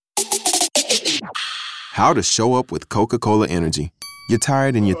How to show up with Coca-Cola Energy. You're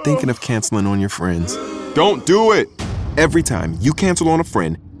tired and you're thinking of canceling on your friends. Don't do it! Every time you cancel on a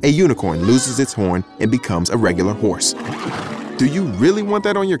friend, a unicorn loses its horn and becomes a regular horse. Do you really want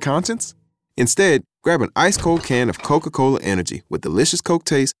that on your conscience? Instead, grab an ice-cold can of Coca-Cola Energy with delicious Coke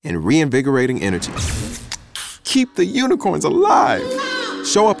taste and reinvigorating energy. Keep the unicorns alive!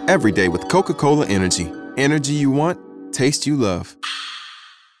 Show up every day with Coca-Cola Energy. Energy you want, taste you love.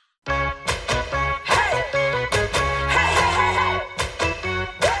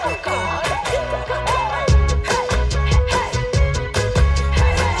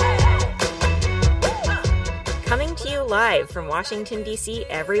 Coming to you live from Washington, D.C.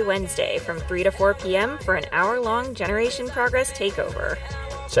 every Wednesday from 3 to 4 p.m. for an hour-long Generation Progress takeover.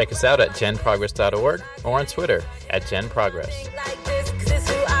 Check us out at genprogress.org or on Twitter at genprogress.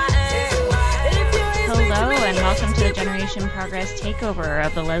 Hello and welcome to the Generation Progress takeover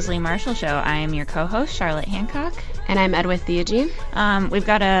of the Leslie Marshall Show. I am your co-host, Charlotte Hancock. And I'm Edwith Theogene. We've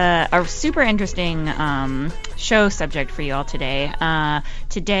got a super interesting show subject for you all today.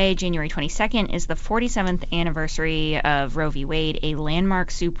 Today, January 22nd, is the 47th anniversary of Roe v. Wade, a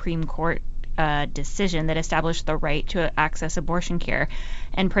landmark Supreme Court decision that established the right to access abortion care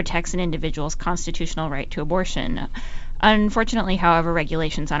and protects an individual's constitutional right to abortion. Unfortunately, however,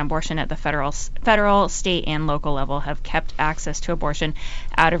 regulations on abortion at the federal, state, and local level have kept access to abortion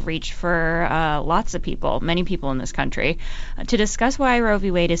out of reach for lots of people, many people in this country. To discuss why Roe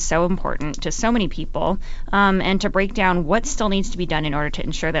v. Wade is so important to so many people, and to break down what still needs to be done in order to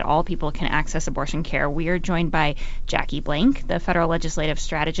ensure that all people can access abortion care, we are joined by Jackie Blank, the federal legislative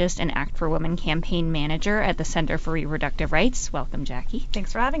strategist and Act for Women campaign manager at the Center for Reproductive Rights. Welcome, Jackie.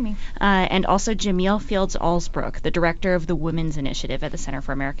 Thanks for having me. And also Jamil Fields Allsbrook, the director of the Women's Initiative at the Center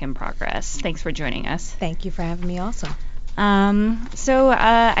for American Progress. Thanks for joining us. Thank you for having me also.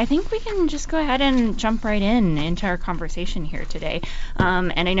 I think we can just go ahead and jump right into our conversation here today.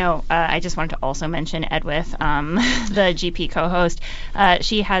 And I know I just wanted to also mention Edwith, the GP co-host.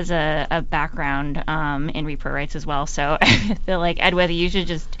 She has a background in repro rights as well. So I feel like Edwith, you should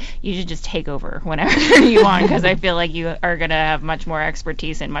just take over whenever you want, because I feel like you are going to have much more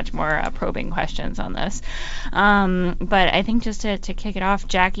expertise and much more probing questions on this. But I think just to kick it off,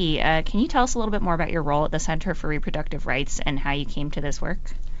 Jackie, can you tell us a little bit more about your role at the Center for Reproductive Rights and how you came to this work?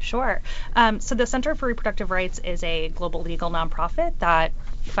 Sure. So the Center for Reproductive Rights is a global legal nonprofit that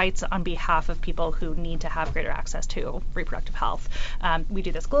fights on behalf of people who need to have greater access to reproductive health. We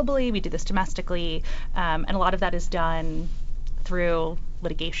do this globally, we do this domestically, and a lot of that is done through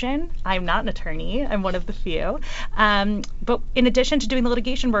litigation. I'm not an attorney. I'm one of the few. But in addition to doing the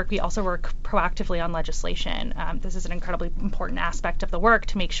litigation work, we also work proactively on legislation. This is an incredibly important aspect of the work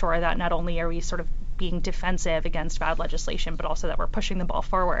to make sure that not only are we sort of being defensive against bad legislation, but also that we're pushing the ball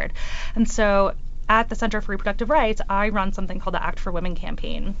forward. And so at the Center for Reproductive Rights, I run something called the Act for Women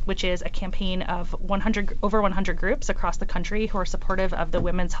campaign, which is a campaign of over 100 groups across the country who are supportive of the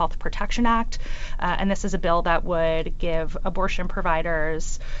Women's Health Protection Act. And this is a bill that would give abortion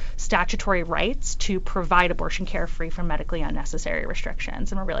providers statutory rights to provide abortion care free from medically unnecessary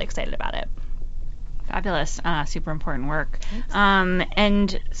restrictions. And we're really excited about it. Fabulous, super important work.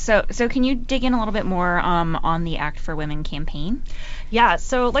 And so can you dig in a little bit more on the Act for Women campaign? Yeah,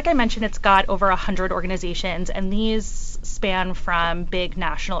 so like I mentioned, it's got over 100 organizations, and these span from big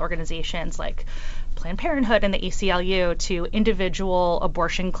national organizations like Planned Parenthood and the ACLU to individual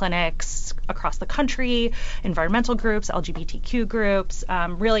abortion clinics across the country, environmental groups, LGBTQ groups,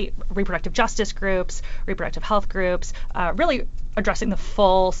 really reproductive justice groups, reproductive health groups, really addressing the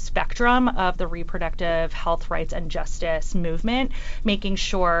full spectrum of the reproductive health rights and justice movement, making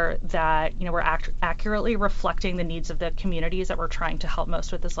sure that we're accurately reflecting the needs of the communities that we're trying to help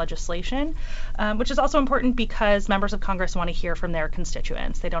most with this legislation, which is also important because members of Congress want to hear from their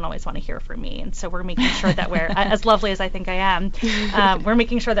constituents. They don't always want to hear from me, and so we're making sure that we're, as lovely as I think I am, we're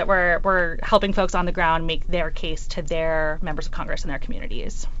making sure that we're helping folks on the ground make their case to their members of Congress and their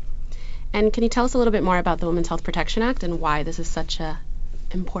communities. And can you tell us a little bit more about the Women's Health Protection Act and why this is such a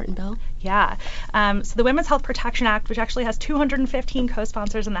important bill? Yeah. So the Women's Health Protection Act, which actually has 215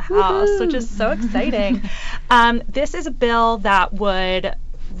 co-sponsors in the House, which is so exciting. This is a bill that would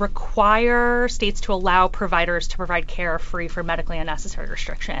require states to allow providers to provide care free from medically unnecessary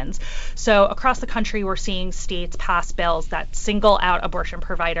restrictions. So across the country, we're seeing states pass bills that single out abortion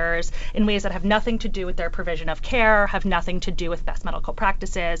providers in ways that have nothing to do with their provision of care, have nothing to do with best medical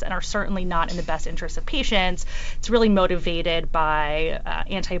practices, and are certainly not in the best interest of patients. It's really motivated by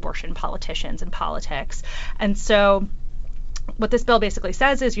anti-abortion politicians and politics. And so what this bill basically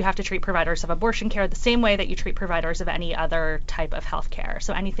says is you have to treat providers of abortion care the same way that you treat providers of any other type of health care.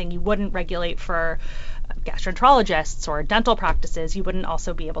 So anything you wouldn't regulate for gastroenterologists or dental practices, you wouldn't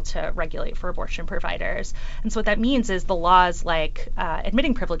also be able to regulate for abortion providers. And so what that means is the laws like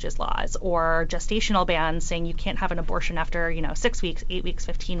admitting privileges laws or gestational bans saying you can't have an abortion after 6 weeks, 8 weeks,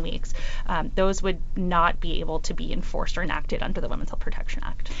 15 weeks, those would not be able to be enforced or enacted under the Women's Health Protection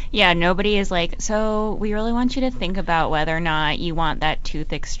Act. Yeah, nobody is like, so we really want you to think about whether or not you want that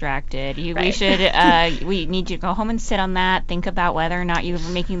tooth extracted. We should, we need you to go home and sit on that, think about whether or not you're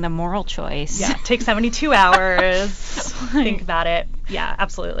making the moral choice. Yeah, take 72 hours, think about it. Yeah,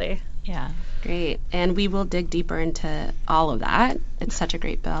 absolutely. Yeah. Great. And we will dig deeper into all of that. It's such a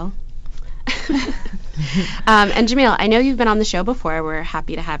great bill. And Jamil, I know you've been on the show before. We're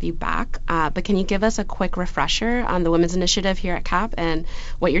happy to have you back. But can you give us a quick refresher on the Women's Initiative here at CAP and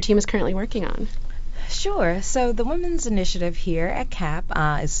what your team is currently working on? Sure. So the Women's Initiative here at CAP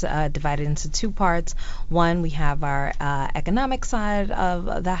is divided into two parts. One, we have our economic side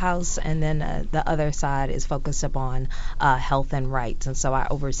of the house, and then the other side is focused upon health and rights. And so I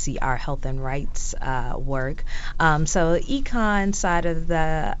oversee our health and rights work. So the econ side of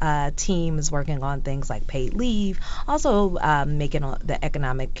the team is working on things like paid leave, also making the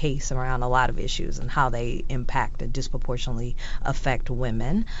economic case around a lot of issues and how they impact and disproportionately affect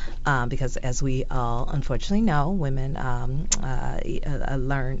women, because as we all unfortunately know, women earn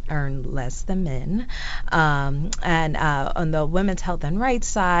less than men. And on the women's health and rights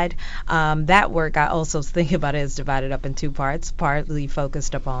side, that work I also think about it is divided up in two parts, partly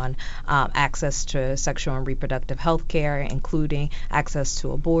focused upon access to sexual and reproductive health care, including access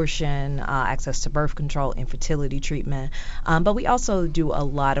to abortion, access to birth control, infertility treatment. But we also do a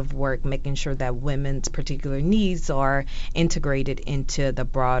lot of work making sure that women's particular needs are integrated into the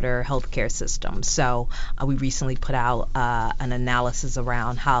broader healthcare system. So we recently put out an analysis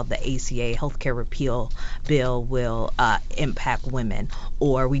around how the ACA healthcare repeal bill will impact women.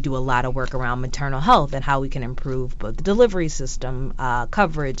 Or we do a lot of work around maternal health and how we can improve both the delivery system,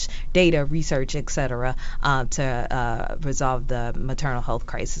 coverage, data, research, etc., to resolve the maternal health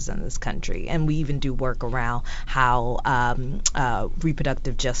crisis in this country. And we even do work around how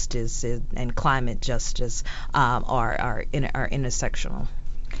reproductive justice and climate justice are intersectional.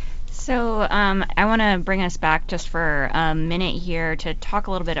 So I want to bring us back just for a minute here to talk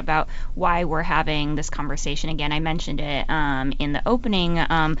a little bit about why we're having this conversation again. I mentioned it in the opening,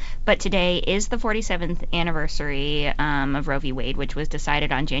 but today is the 47th anniversary of Roe v. Wade, which was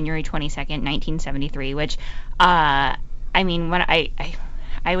decided on January 22nd, 1973, which, I mean, when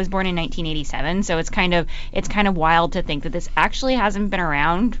I was born in 1987, so it's kind of wild to think that this actually hasn't been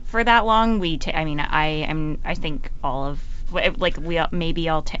around for that long. I think all of, like, we maybe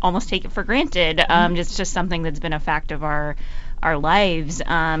I'll almost take it for granted. It's just something that's been a fact of our lives,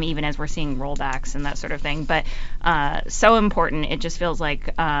 even as we're seeing rollbacks and that sort of thing. But so important. It just feels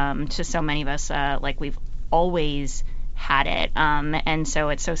like to so many of us, like we've always had it. And so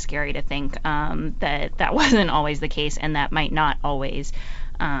it's so scary to think that wasn't always the case, and that might not always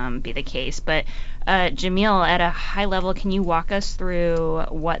be the case. But Jamil, at a high level, can you walk us through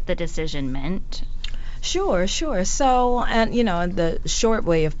what the decision meant? Sure. So, and the short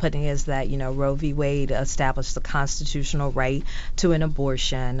way of putting it is that, Roe v. Wade established the constitutional right to an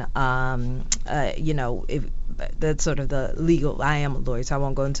abortion. That's sort of the legal, I am a lawyer, so I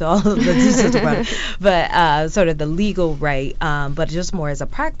won't go into all of the details about it, but sort of the legal right, but just more as a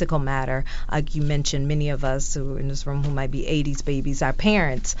practical matter, like you mentioned, many of us who are in this room who might be 80s babies, our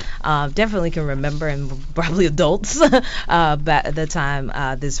parents definitely can remember, and probably adults, at the time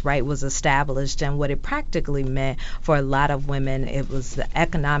this right was established, and what it practically meant for a lot of women, it was the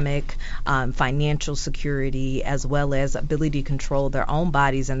economic, financial security, as well as ability to control their own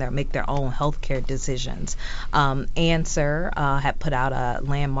bodies and make their own healthcare decisions. Answer had put out a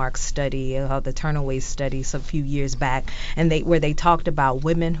landmark study, the Turnaway study, a few years back, and where they talked about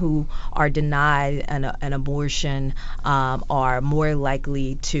women who are denied an abortion are more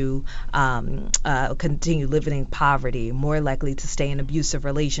likely to continue living in poverty, more likely to stay in abusive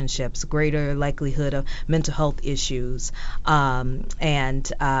relationships, greater likelihood of mental health issues.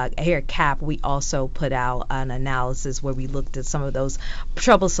 And here at CAP, we also put out an analysis where we looked at some of those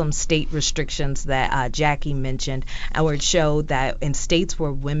troublesome state restrictions that Jackie mentioned, where it showed that in states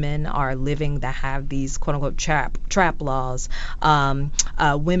where women are living that have these quote unquote trap laws,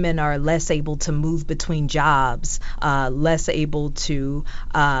 women are less able to move between jobs, less able to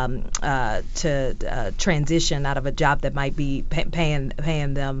transition out of a job that might be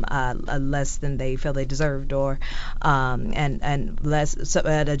paying them less than they feel they deserved, or and less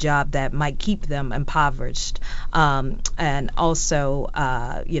at a job that might keep them impoverished, and also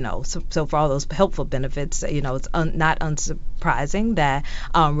so for all those helpful benefits, it's not unsurprising that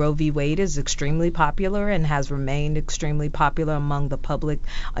Roe v. Wade is extremely popular and has remained extremely popular among the public.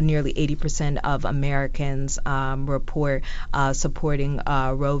 Nearly 80% of Americans report supporting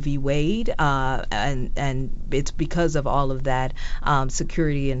Roe v. Wade, and it's because of all of that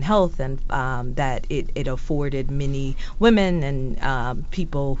security and health, and that it afforded many women and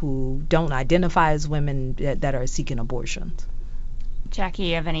people who don't identify as women that are seeking abortions. Jackie,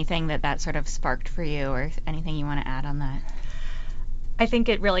 you have anything that sort of sparked for you, or anything you want to add on that? I think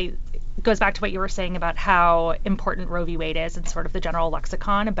it really goes back to what you were saying about how important Roe v. Wade is and sort of the general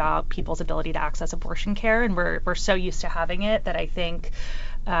lexicon about people's ability to access abortion care, and we're so used to having it that I think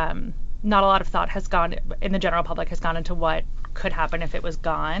not a lot of thought has gone in the general public has gone into what could happen if it was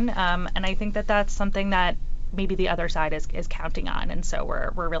gone, and I think that's something that maybe the other side is counting on, and so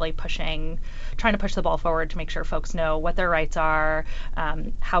we're really trying to push the ball forward to make sure folks know what their rights are,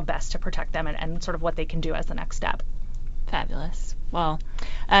 how best to protect them, and sort of what they can do as the next step. Fabulous. Well,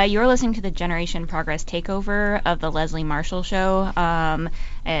 you're listening to the Generation Progress takeover of the Leslie Marshall Show.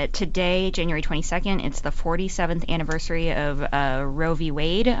 Today, January 22nd, it's the 47th anniversary of Roe v.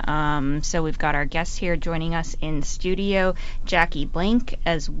 Wade. So we've got our guests here joining us in studio, Jackie Blank,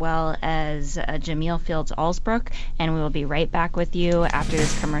 as well as Jamil Fields Alsbrook, and we will be right back with you after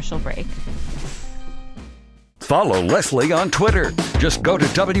this commercial break. Follow Leslie on Twitter. Just go to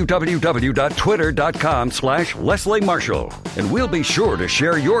www.twitter.com/Leslie Marshall, and we'll be sure to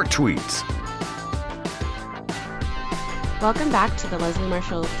share your tweets. Welcome back to the Leslie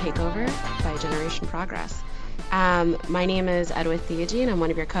Marshall Takeover by Generation Progress. My name is Edwith Theogene. I'm one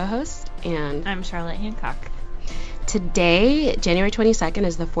of your co-hosts. And I'm Charlotte Hancock. Today, January 22nd,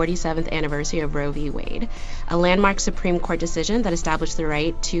 is the 47th anniversary of Roe v. Wade, a landmark Supreme Court decision that established the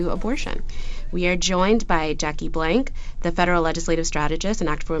right to abortion. We are joined by Jackie Blank, the federal legislative strategist and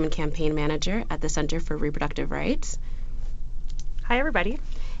Act for Women campaign manager at the Center for Reproductive Rights. Hi, everybody.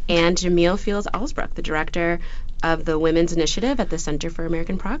 And Jamil Fields Alsbrook, the director of the Women's Initiative at the Center for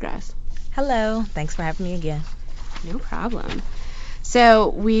American Progress. Hello. Thanks for having me again. No problem. So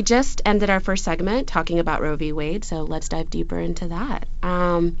we just ended our first segment talking about Roe v. Wade, so let's dive deeper into that.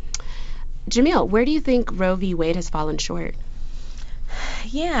 Jamil, where do you think Roe v. Wade has fallen short?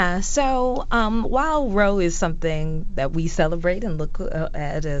 Yeah, so while Roe is something that we celebrate and look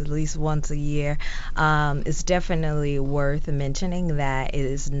at least once a year, it's definitely worth mentioning that it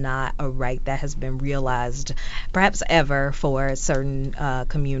is not a right that has been realized perhaps ever for certain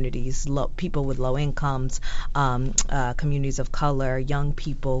communities, people with low incomes, communities of color, young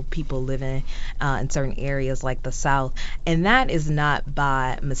people living in certain areas like the South. And that is not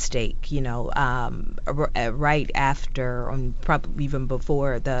by mistake, right after, probably even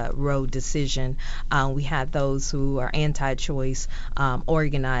before the Roe decision, we had those who are anti-choice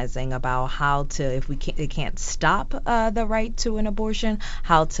organizing about how to, if they can't stop the right to an abortion,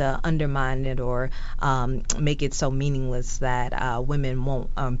 how to undermine it or make it so meaningless that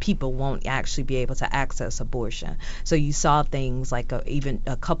people won't actually be able to access abortion. So you saw things like even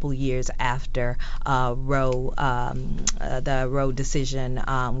a couple years after Roe, the Roe decision,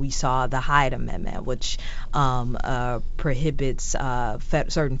 we saw the Hyde Amendment, which prohibits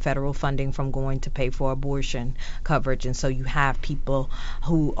certain federal funding from going to pay for abortion coverage. And so you have people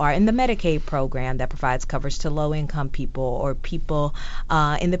who are in the Medicaid program that provides coverage to low-income people, or people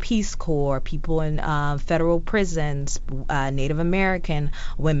in the Peace Corps, people in federal prisons, Native American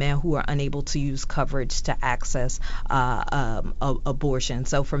women who are unable to use coverage to access abortion.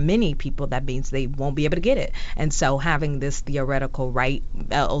 So for many people, that means they won't be able to get it. And so having this theoretical right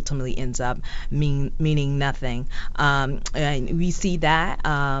ultimately ends up meaning nothing. And we see that,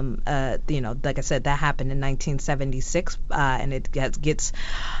 like I said, that happened in 1976, and it gets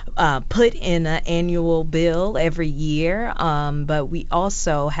put in an annual bill every year. But we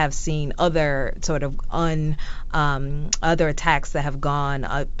also have seen other sort of other attacks that have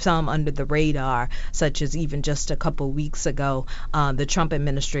gone, some under the radar, such as even just a couple weeks ago, the Trump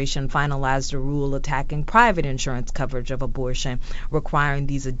administration finalized a rule attacking private insurance coverage of abortion, requiring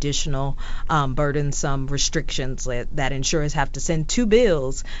these additional burdensome restrictions that insurers have to send two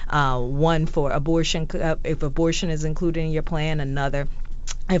bills, one for abortion, if abortion is included in your plan, another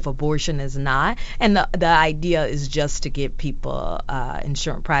if abortion is not. And the idea is just to get people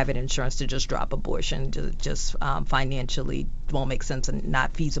private insurance to just drop abortion, just financially won't make sense and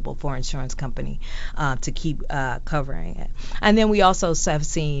not feasible for an insurance company to keep covering it. And then we also have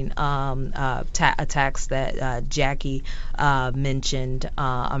seen attacks that Jackie mentioned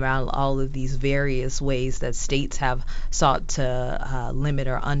around all of these various ways that states have sought to limit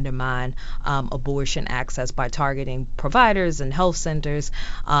or undermine abortion access by targeting providers and health centers.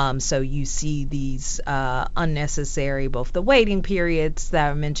 So you see these unnecessary, both the waiting periods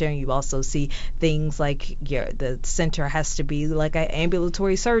that I mentioned, you also see things like the center has to be like an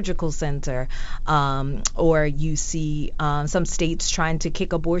ambulatory surgical center, or you see some states trying to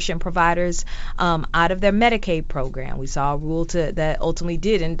kick abortion providers out of their Medicaid program. We saw a rule that ultimately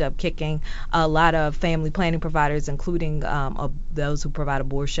did end up kicking a lot of family planning providers, including those who provide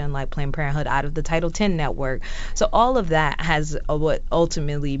abortion like Planned Parenthood, out of the Title X network. So all of that has what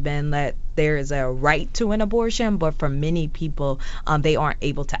ultimately been that there is a right to an abortion, but for many people, they aren't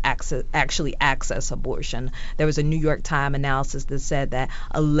able to actually access abortion. There was a New York Times analysis that said that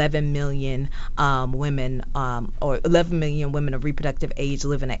 11 million women of reproductive age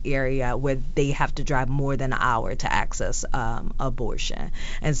live in an area where they have to drive more than an hour to access abortion.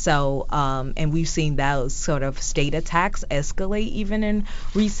 And so, and we've seen those sort of state attacks escalate even in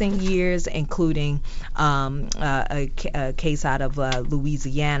recent years, including a case out of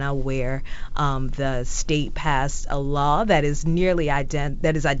Louisiana where the state passed a law that is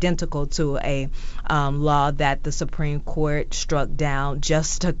identical to a law that the Supreme Court struck down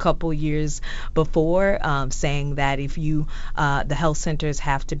just a couple years before, saying that if the health centers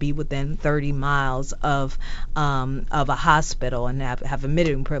have to be within 30 miles of a hospital and have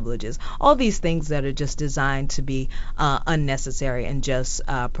admitting privileges. All these things that are just designed to be unnecessary and just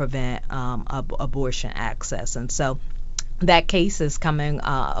prevent abortion access. And so that case is coming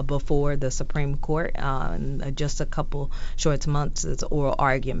before the Supreme Court in just a couple short months. It's oral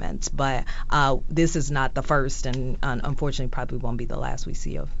arguments, but this is not the first, and unfortunately probably won't be the last we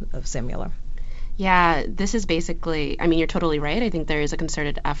see of similar. Yeah, this is basically, I mean, you're totally right. I think there is a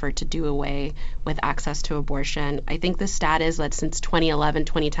concerted effort to do away with access to abortion. I think the stat is that since 2011,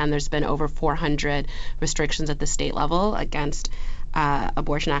 2010, there's been over 400 restrictions at the state level against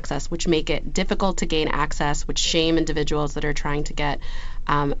abortion access, which make it difficult to gain access, which shame individuals that are trying to get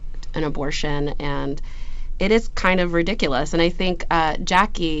an abortion. And it is kind of ridiculous. And I think,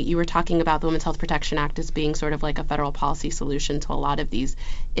 Jackie, you were talking about the Women's Health Protection Act as being sort of like a federal policy solution to a lot of these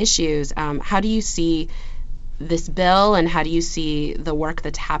issues. How do you see this bill, and how do you see the work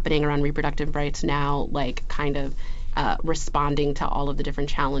that's happening around reproductive rights now, like kind of responding to all of the different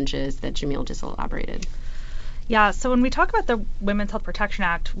challenges that Jamil just elaborated? Yeah, so when we talk about the Women's Health Protection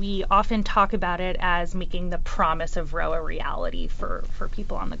Act, we often talk about it as making the promise of Roe a reality for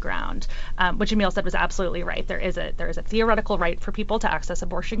people on the ground. What Jamil said was absolutely right. There is a theoretical right for people to access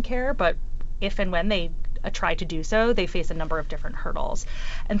abortion care, but if and when they try to do so, they face a number of different hurdles.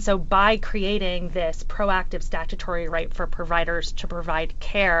 And so by creating this proactive statutory right for providers to provide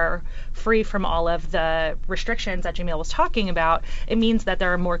care free from all of the restrictions that Jamil was talking about, it means that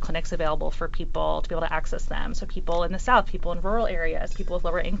there are more clinics available for people to be able to access them. So people in the South, people in rural areas, people with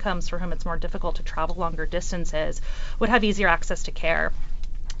lower incomes for whom it's more difficult to travel longer distances would have easier access to care.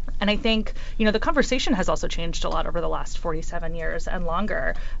 And I think, the conversation has also changed a lot over the last 47 years and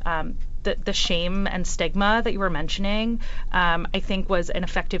longer. The shame and stigma that you were mentioning, I think was an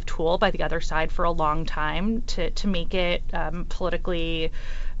effective tool by the other side for a long time to make it politically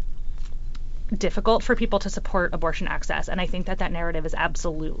difficult for people to support abortion access. And I think that narrative is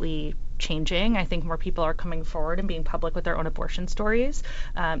absolutely changing. I think more people are coming forward and being public with their own abortion stories.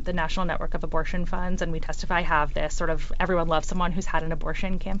 The National Network of Abortion Funds and We Testify have this sort of everyone loves someone who's had an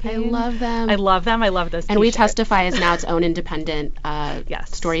abortion campaign. I love them. I love those And We Testify is now its own independent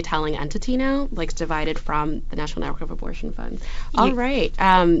storytelling entity now, like it's divided from the National Network of Abortion Funds. All right.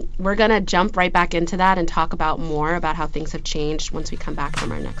 We're going to jump right back into that and talk about more about how things have changed once we come back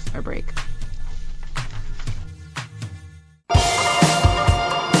from our break.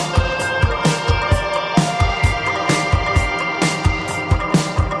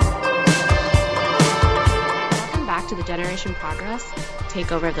 To the Generation Progress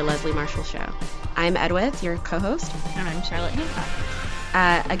takeover of the Leslie Marshall Show. I'm Edwith, your co-host. And I'm Charlotte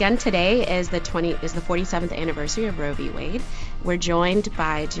Hancock. Again, today is the 47th anniversary of Roe v. Wade. We're joined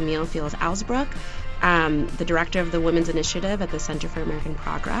by Jamil Fields-Alsbrook, the director of the Women's Initiative at the Center for American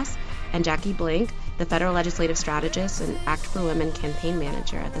Progress, and Jackie Blank, the federal legislative strategist and Act for Women campaign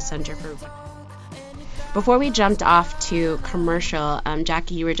manager at the Center for. Before we jumped off to commercial,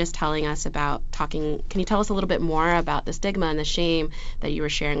 Jackie, you were just telling us about can you tell us a little bit more about the stigma and the shame that you were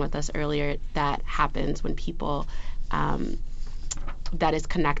sharing with us earlier that happens when people, that is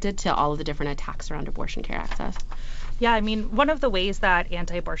connected to all of the different attacks around abortion care access? Yeah, I mean, one of the ways that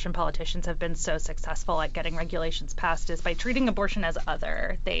anti-abortion politicians have been so successful at getting regulations passed is by treating abortion as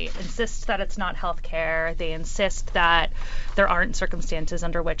other. They insist that it's not health care. They insist that there aren't circumstances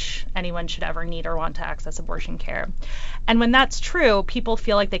under which anyone should ever need or want to access abortion care. And when that's true, people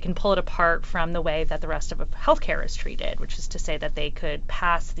feel like they can pull it apart from the way that the rest of healthcare is treated, which is to say that they could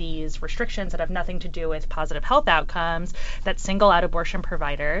pass these restrictions that have nothing to do with positive health outcomes that single out abortion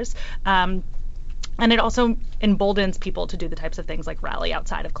providers. And it also emboldens people to do the types of things like rally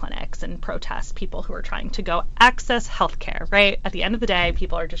outside of clinics and protest people who are trying to go access healthcare, right? At the end of the day,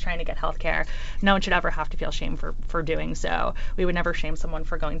 people are just trying to get healthcare. No one should ever have to feel shame for doing so. We would never shame someone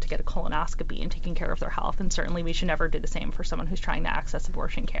for going to get a colonoscopy and taking care of their health. And certainly we should never do the same for someone who's trying to access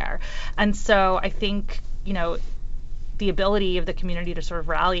abortion care. And so I think, the ability of the community to sort of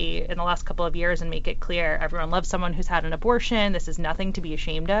rally in the last couple of years and make it clear everyone loves someone who's had an abortion, this is nothing to be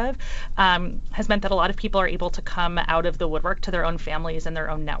ashamed of, has meant that a lot of people are able to come out of the woodwork to their own families and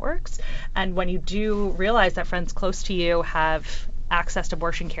their own networks. And when you do realize that friends close to you have access to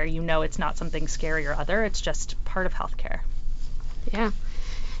abortion care, it's not something scary or other, it's just part of healthcare. Yeah.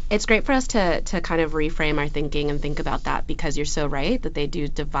 It's great for us to kind of reframe our thinking and think about that, because you're so right that they do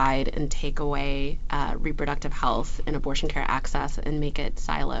divide and take away reproductive health and abortion care access and make it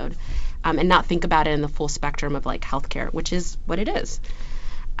siloed, and not think about it in the full spectrum of like healthcare, which is what it is.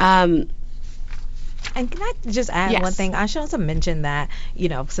 And can I just add one thing? I should also mention that,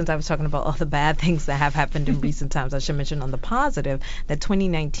 since I was talking about all the bad things that have happened in recent times, I should mention on the positive that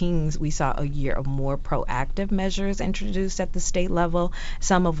 2019 we saw a year of more proactive measures introduced at the state level,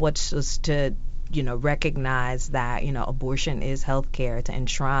 some of which was to recognize that, abortion is health care, to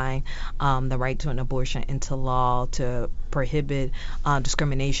enshrine the right to an abortion into law, to prohibit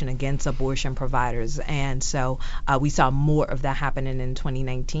discrimination against abortion providers. And so we saw more of that happening in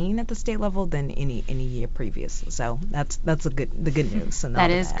 2019 at the state level than any year previous. So that's the good news.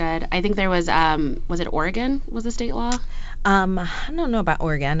 That is good. I think there was it Oregon was the state law? I don't know about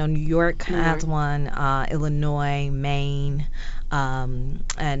Oregon. I know New York has one, Illinois, Maine, and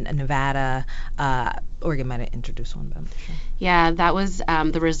Nevada. Oregon might have introduced one, but I'm not sure. Yeah, that was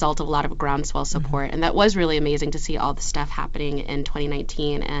the result of a lot of groundswell support, and that was really amazing to see all the stuff happening in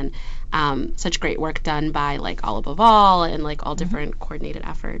 2019, and such great work done by like All Above All and like all different coordinated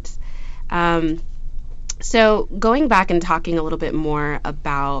efforts. So going back and talking a little bit more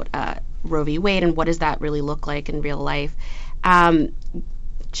about Roe v. Wade and what does that really look like in real life.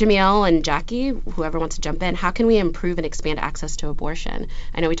 Jamil and Jackie, whoever wants to jump in, how can we improve and expand access to abortion?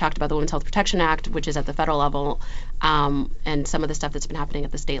 I know we talked about the Women's Health Protection Act, which is at the federal level, and some of the stuff that's been happening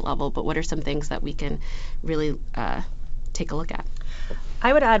at the state level, but what are some things that we can really take a look at?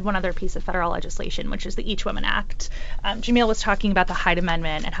 I would add one other piece of federal legislation, which is the Each Woman Act. Jamil was talking about the Hyde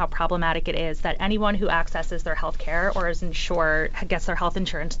Amendment and how problematic it is that anyone who accesses their health care or is insured, gets their health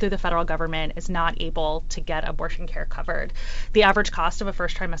insurance through the federal government, is not able to get abortion care covered. The average cost of a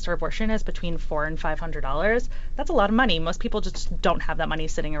first trimester abortion is between $400 and $500. That's a lot of money. Most people just don't have that money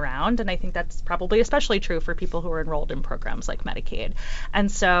sitting around, and I think that's probably especially true for people who are enrolled in programs like Medicaid.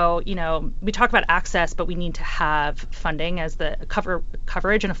 And so, we talk about access, but we need to have funding as the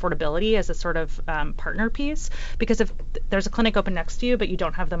coverage and affordability as a sort of partner piece, because if there's a clinic open next to you but you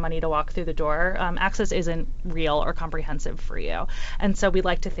don't have the money to walk through the door, access isn't real or comprehensive for you. And so we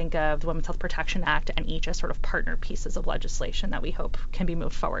like to think of the Women's Health Protection Act and each as sort of partner pieces of legislation that we hope can be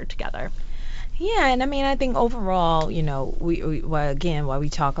moved forward together. Yeah, and I mean, I think overall, while we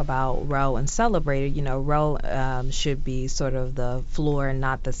talk about Roe and celebrate it, Roe should be sort of the floor and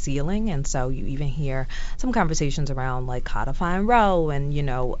not the ceiling. And so you even hear some conversations around like codifying Roe and,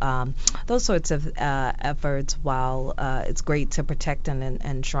 those sorts of efforts. While it's great to protect and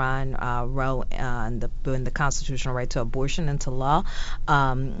enshrine Roe and the constitutional right to abortion into law,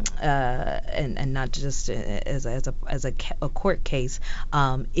 and not just as a court case,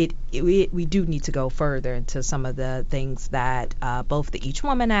 we do need to go further into some of the things that both the Each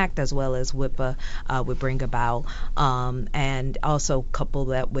Woman Act as well as WIPA would bring about, and also couple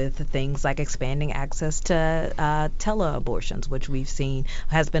that with things like expanding access to teleabortions, which we've seen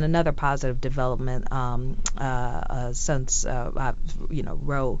has been another positive development since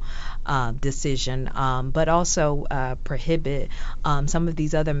Roe decision, but also prohibit some of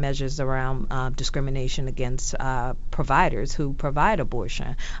these other measures around discrimination against providers who provide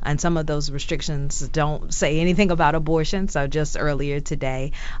abortion, and some of those restrictions restrictions don't say anything about abortion. So just earlier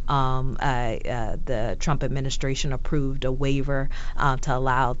today, the Trump administration approved a waiver to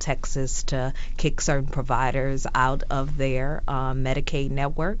allow Texas to kick certain providers out of their Medicaid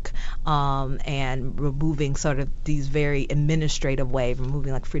network, and removing sort of these very administrative ways,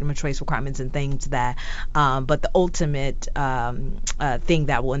 removing like freedom of choice requirements and things that, but the ultimate thing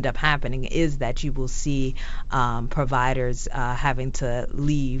that will end up happening is that you will see providers having to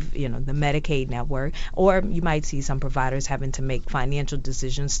leave, the Medicaid network, or you might see some providers having to make financial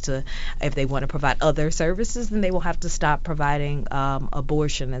decisions to, if they want to provide other services, then they will have to stop providing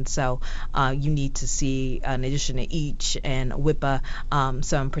abortion. And so you need to see, in addition to each and WIPA,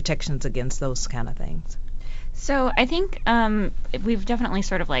 some protections against those kind of things. So I think we've definitely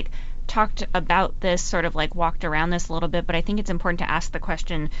sort of like talked about this, sort of like walked around this a little bit, but I think it's important to ask the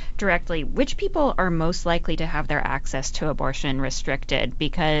question directly: which people are most likely to have their access to abortion restricted?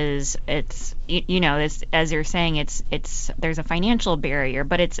 Because it's, it's, as you're saying, it's there's a financial barrier,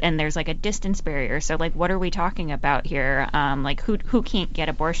 but and there's like a distance barrier. So like, what are we talking about here? Like who can't get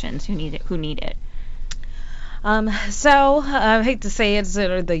abortions? Who need it? So I hate to say it,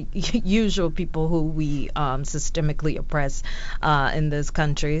 sort of the usual people who we systemically oppress in this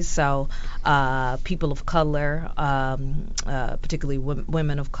country. So people of color, particularly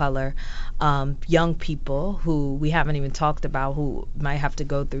women of color, young people who we haven't even talked about, who might have to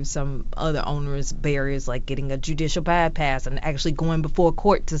go through some other onerous barriers like getting a judicial bypass and actually going before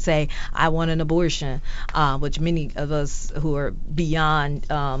court to say, I want an abortion, which many of us who are beyond,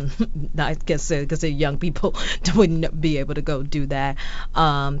 I guess because they're young people, wouldn't be able to go do that.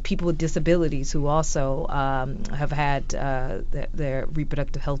 People with disabilities who also have had their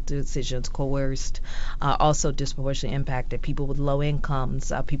reproductive health decisions coerced, also disproportionately impacted. People with low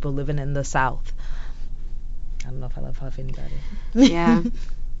incomes, people living in the South. I don't know if I left off anybody. Yeah.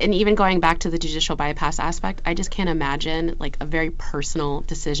 And even going back to the judicial bypass aspect, I just can't imagine like a very personal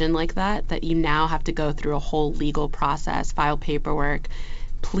decision like that you now have to go through a whole legal process, file paperwork,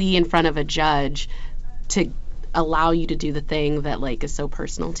 plea in front of a judge to allow you to do the thing that like is so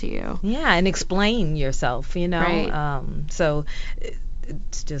personal to you. Yeah, and explain yourself, Right. So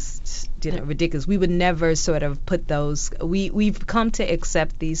it's just ridiculous. We would never sort of put those. We've come to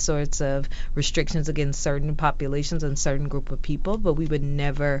accept these sorts of restrictions against certain populations and certain group of people, but we would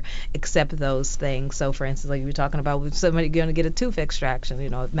never accept those things. So, for instance, like you were talking about, with somebody going to get a tooth extraction,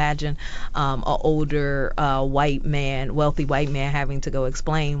 imagine an older wealthy white man having to go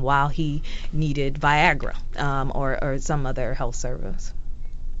explain why he needed Viagra or some other health service.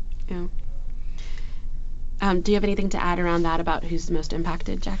 Yeah. Do you have anything to add around that about who's most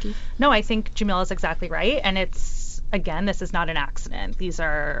impacted, Jackie? No, I think Jamila is exactly right. And it's, again, this is not an accident. These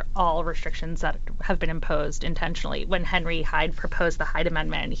are all restrictions that have been imposed intentionally. When Henry Hyde proposed the Hyde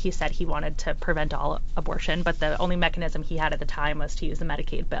Amendment, he said he wanted to prevent all abortion, but the only mechanism he had at the time was to use the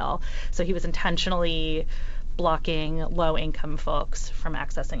Medicaid bill. So he was intentionally blocking low-income folks from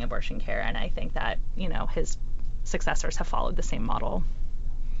accessing abortion care. And I think that, his successors have followed the same model.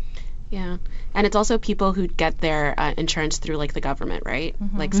 Yeah. And it's also people who get their insurance through like the government, right?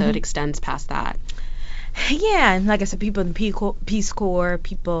 Mm-hmm. So it extends past that. Yeah, and like I said, people in the Peace Corps,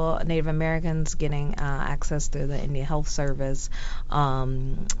 people, Native Americans getting access to the Indian Health Service, a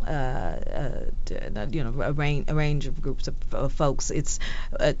range of groups of folks. It's,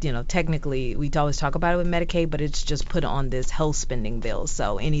 technically we always talk about it with Medicaid, but it's just put on this health spending bill.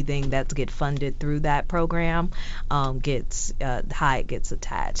 So anything that gets funded through that program gets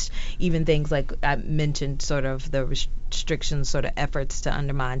attached. Even things like I mentioned, sort of the restrictions, sort of efforts to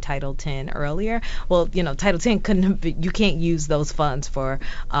undermine Title X earlier. Well, Title X you can't use those funds for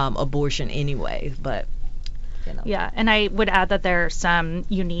abortion anyway, but Yeah, and I would add that there are some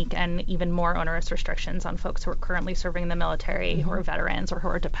unique and even more onerous restrictions on folks who are currently serving in the military, who are veterans, or who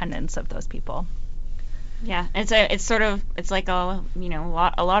are dependents of those people. Yeah, it's like a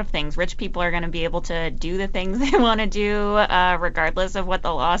lot of things. Rich people are going to be able to do the things they want to do, regardless of what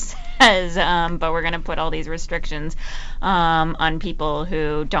the law says. But we're going to put all these restrictions on people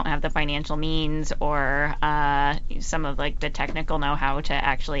who don't have the financial means or some of like the technical know-how to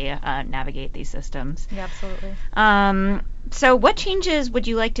actually navigate these systems. Yeah, absolutely. So what changes would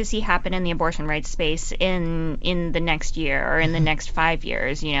you like to see happen in the abortion rights space in the next year or in the next 5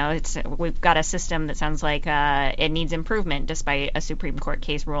 years? We've got a system that sounds like it needs improvement despite a Supreme Court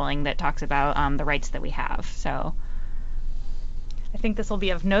case ruling that talks about the rights that we have. So I think this will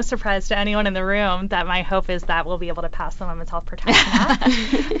be of no surprise to anyone in the room that my hope is that we'll be able to pass the Women's Health Protection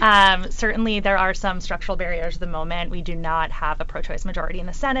Act. Certainly, there are some structural barriers at the moment. We do not have a pro-choice majority in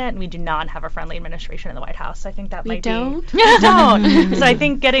the Senate, and we do not have a friendly administration in the White House. So I think that We might don't? be... We don't. So I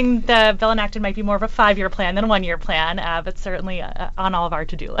think getting the bill enacted might be more of a 5-year plan than a 1-year plan, but certainly on all of our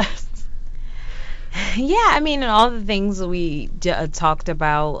to-do lists. Yeah, I mean, and all the things we talked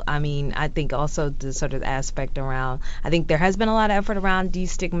about, I mean, I think also the sort of aspect around, I think there has been a lot of effort around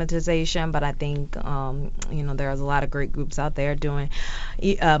destigmatization, but I think, there's a lot of great groups out there doing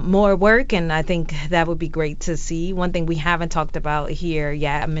more work, and I think that would be great to see. One thing we haven't talked about here,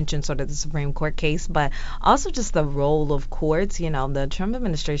 I mentioned sort of the Supreme Court case, but also just the role of courts. The Trump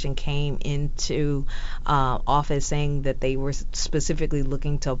administration came into office saying that they were specifically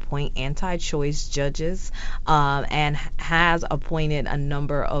looking to appoint anti-choice judges, and has appointed a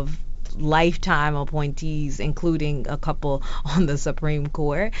number of lifetime appointees, including a couple on the Supreme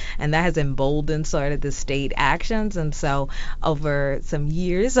Court, and that has emboldened sort of the state actions. And so over some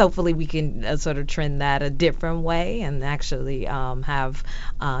years, hopefully we can sort of trend that a different way and actually have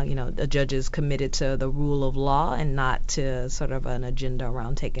the judges committed to the rule of law and not to sort of an agenda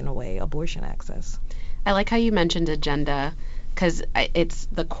around taking away abortion access. I like how you mentioned agenda, because it's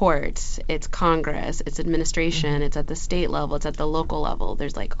the courts, it's Congress, it's administration, it's at the state level, it's at the local level.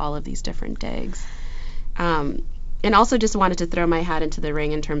 There's like all of these different digs. And also just wanted to throw my hat into the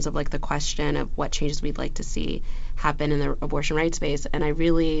ring in terms of like the question of what changes we'd like to see happen in the abortion rights space. And I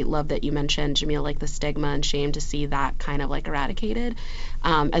really love that you mentioned, Jamil, like the stigma and shame, to see that kind of like eradicated.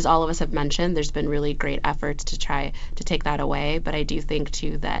 As all of us have mentioned, there's been really great efforts to try to take that away. But I do think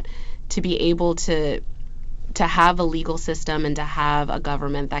too that to be able to have a legal system and to have a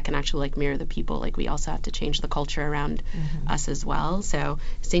government that can actually like mirror the people, like we also have to change the culture around us as well. So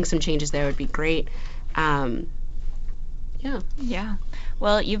seeing some changes there would be great. Yeah.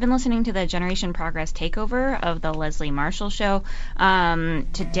 Well, you've been listening to the Generation Progress takeover of the Leslie Marshall Show.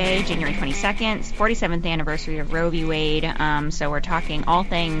 Today, January 22nd, 47th anniversary of Roe v. Wade. So we're talking all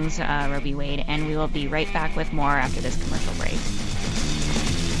things Roe v. Wade, and we will be right back with more after this commercial break.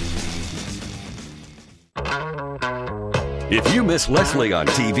 If you miss Leslie on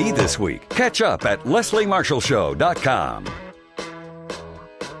TV this week, catch up at lesliemarshallshow.com.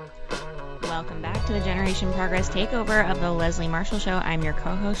 Welcome back to the Generation Progress takeover of the Leslie Marshall Show. I'm your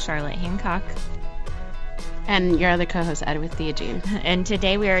co-host, Charlotte Hancock. And your other co-host, Edwith Theogene. And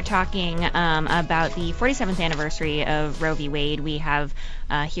today we are talking about the 47th anniversary of Roe v. Wade. We have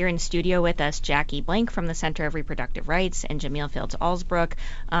here in studio with us Jackie Blank from the Center of Reproductive Rights and Jamil Fields-Alsbrook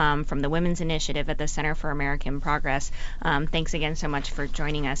from the Women's Initiative at the Center for American Progress. Thanks again so much for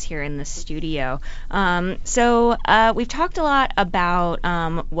joining us here in the studio. So we've talked a lot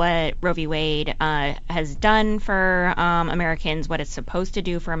about what Roe v. Wade has done for Americans, what it's supposed to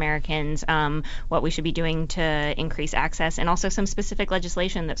do for Americans, what we should be doing to increase access, and also some specific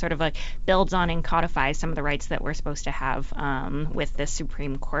legislation that sort of like builds on and codifies some of the rights that we're supposed to have with this Supreme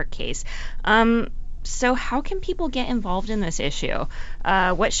Court case. So how can people get involved in this issue?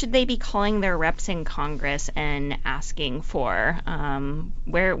 What should they be calling their reps in Congress and asking for?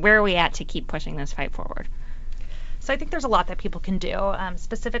 Where are we at to keep pushing this fight forward? So I think there's a lot that people can do.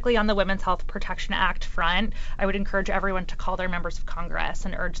 Specifically on the Women's Health Protection Act front, I would encourage everyone to call their members of Congress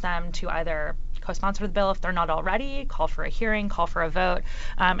and urge them to either co-sponsor the bill if they're not already, call for a hearing, call for a vote,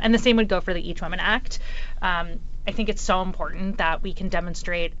 and the same would go for the Each Woman Act. I think it's so important that we can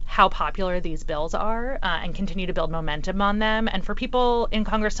demonstrate how popular these bills are and continue to build momentum on them, and for people in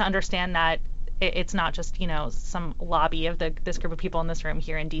Congress to understand that it's not just, some lobby of this group of people in this room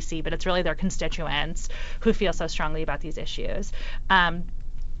here in D.C., but it's really their constituents who feel so strongly about these issues. Can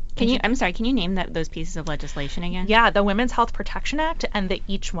you name those pieces of legislation again? Yeah, the Women's Health Protection Act and the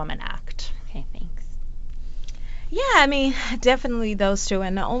Each Woman Act. Okay, thanks. Yeah, I mean, definitely those two.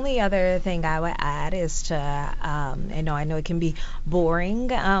 And the only other thing I would add is to, I know it can be boring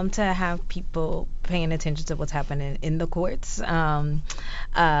to have people paying attention to what's happening in the courts. Like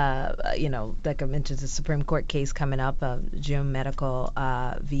I mentioned, the Supreme Court case coming up, June Medical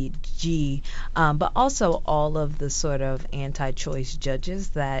VG, but also all of the sort of anti-choice judges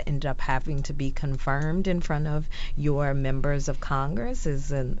that end up having to be confirmed in front of your members of Congress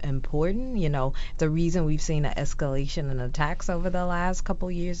is important. The reason we've seen an escalation in attacks over the last couple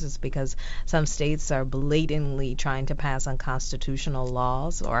years is because some states are blatantly trying to pass unconstitutional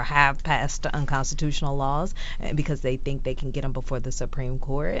laws or have passed unconstitutional constitutional laws because they think they can get them before the Supreme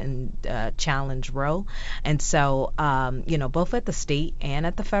Court and challenge Roe. And so, both at the state and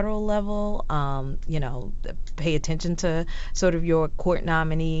at the federal level, pay attention to sort of your court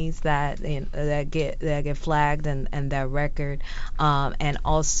nominees that get flagged and their record, and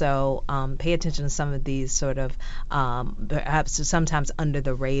also pay attention to some of these sort of perhaps sometimes under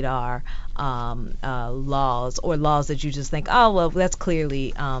the radar laws, or laws that you just think, oh well, that's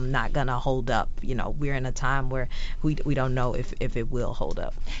clearly not gonna hold up. We're in a time where we don't know if it will hold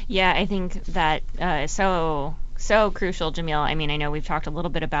up. Yeah, I think that so crucial, Jamil. I mean, I know we've talked a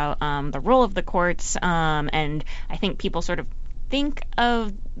little bit about the role of the courts, and I think people sort of think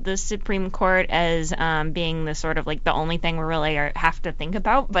of the Supreme Court as being the sort of like the only thing we really have to think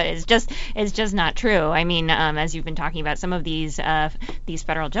about, but it's just not true. I mean, as you've been talking about some of these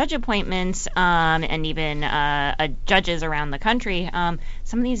federal judge appointments, and even judges around the country,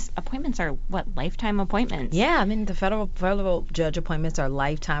 some of these appointments are lifetime appointments. Yeah, I mean the federal judge appointments are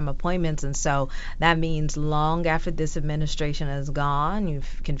lifetime appointments, and so that means long after this administration is gone,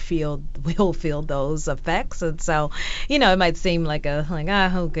 we'll feel those effects. And so, it might seem like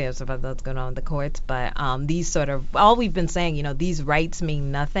who cares about what's going on in the courts, but these sort of, all we've been saying, these rights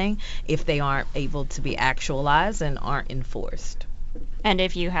mean nothing if they aren't able to be actualized and aren't enforced. And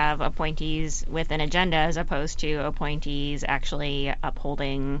if you have appointees with an agenda as opposed to appointees actually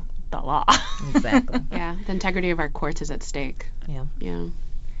upholding the law. Exactly. Yeah, the integrity of our courts is at stake. Yeah.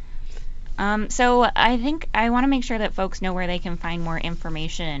 So I think I want to make sure that folks know where they can find more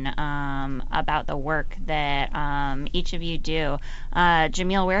information about the work that each of you do.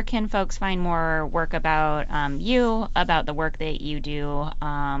 Jamil, where can folks find more work about you, about the work that you do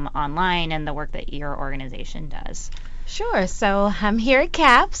online and the work that your organization does? Sure. So I'm here at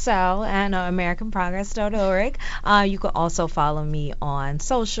CAP, and AmericanProgress.org. You can also follow me on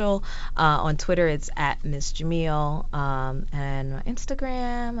social. On Twitter, it's at Miss Jamil, and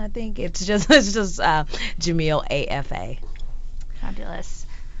Instagram, I think it's just Jamil AFA. Fabulous.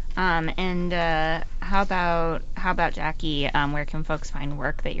 And how about Jackie? Where can folks find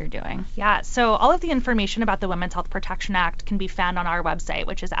work that you're doing? Yeah, so all of the information about the Women's Health Protection Act can be found on our website,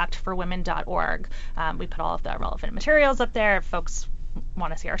 which is actforwomen.org. We put all of the relevant materials up there. If folks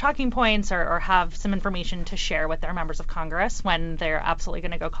want to see our talking points or have some information to share with their members of Congress when they're absolutely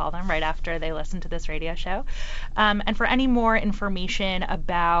going to go call them right after they listen to this radio show. And for any more information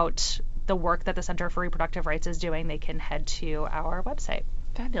about the work that the Center for Reproductive Rights is doing, they can head to our website.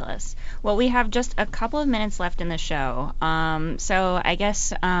 Fabulous. Well, we have just a couple of minutes left in the show. So I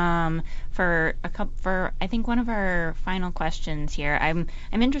guess for I think one of our final questions here, I'm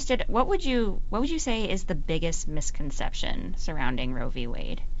interested. What would you say is the biggest misconception surrounding Roe v.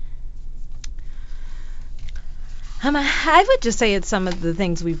 Wade? I would just say it's some of the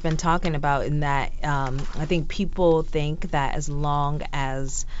things we've been talking about, in that I think people think that as long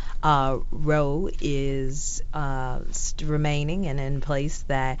as Roe is remaining and in place,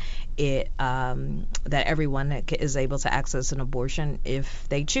 that that everyone is able to access an abortion if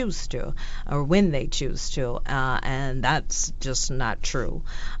they choose to, or when they choose to, and that's just not true.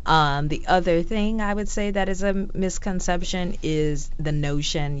 The other thing I would say that is a misconception is the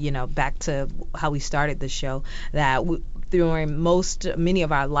notion, back to how we started the show, that during many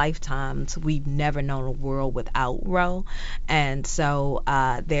of our lifetimes, we've never known a world without Roe. And so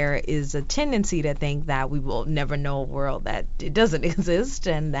there is a tendency to think that we will never know a world that it doesn't exist,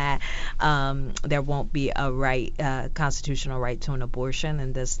 and that there won't be a constitutional right to an abortion,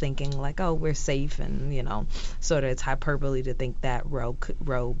 and just thinking like, oh, we're safe, and sort of it's hyperbole to think that Roe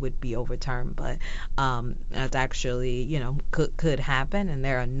would be overturned. But that's actually could happen, and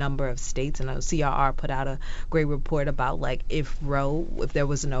there are a number of states, and CRR put out a great report about like if there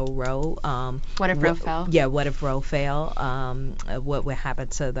was no Roe, what if Roe fell? Yeah, what if Roe fell? What would happen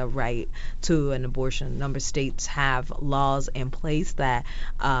to the right to an abortion? A number of states have laws in place that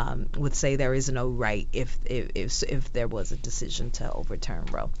would say there is no right if there was a decision to overturn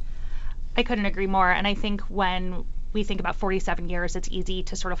Roe. I couldn't agree more, and I think when we think about 47 years, it's easy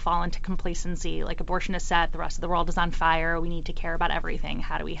to sort of fall into complacency. Like, abortion is set, the rest of the world is on fire, we need to care about everything.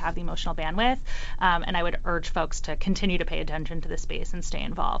 How do we have the emotional bandwidth? And I would urge folks to continue to pay attention to this space and stay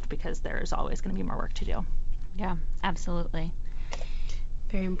involved, because there's always going to be more work to do. Yeah, absolutely.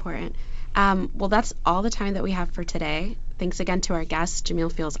 Very important. Well, that's all the time that we have for today. Thanks again to our guests, Jamil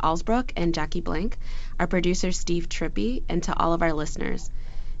Fields Alsbrook and Jackie Blank, our producer, Steve Trippi, and to all of our listeners.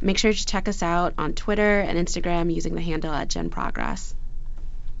 Make sure to check us out on Twitter and Instagram using the handle @GenProgress.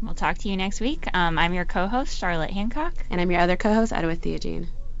 We'll talk to you next week. I'm your co-host, Charlotte Hancock. And I'm your other co-host, Edwith Theogene.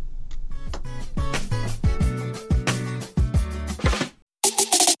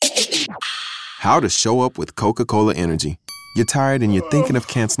 How to show up with Coca-Cola Energy. You're tired and you're thinking of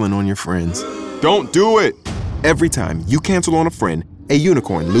canceling on your friends. Don't do it! Every time you cancel on a friend, a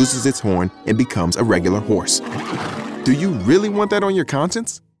unicorn loses its horn and becomes a regular horse. Do you really want that on your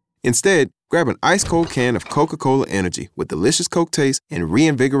conscience? Instead, grab an ice-cold can of Coca-Cola Energy with delicious Coke taste and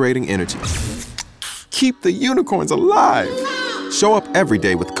reinvigorating energy. Keep the unicorns alive! Show up every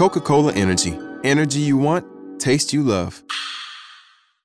day with Coca-Cola Energy. Energy you want, taste you love.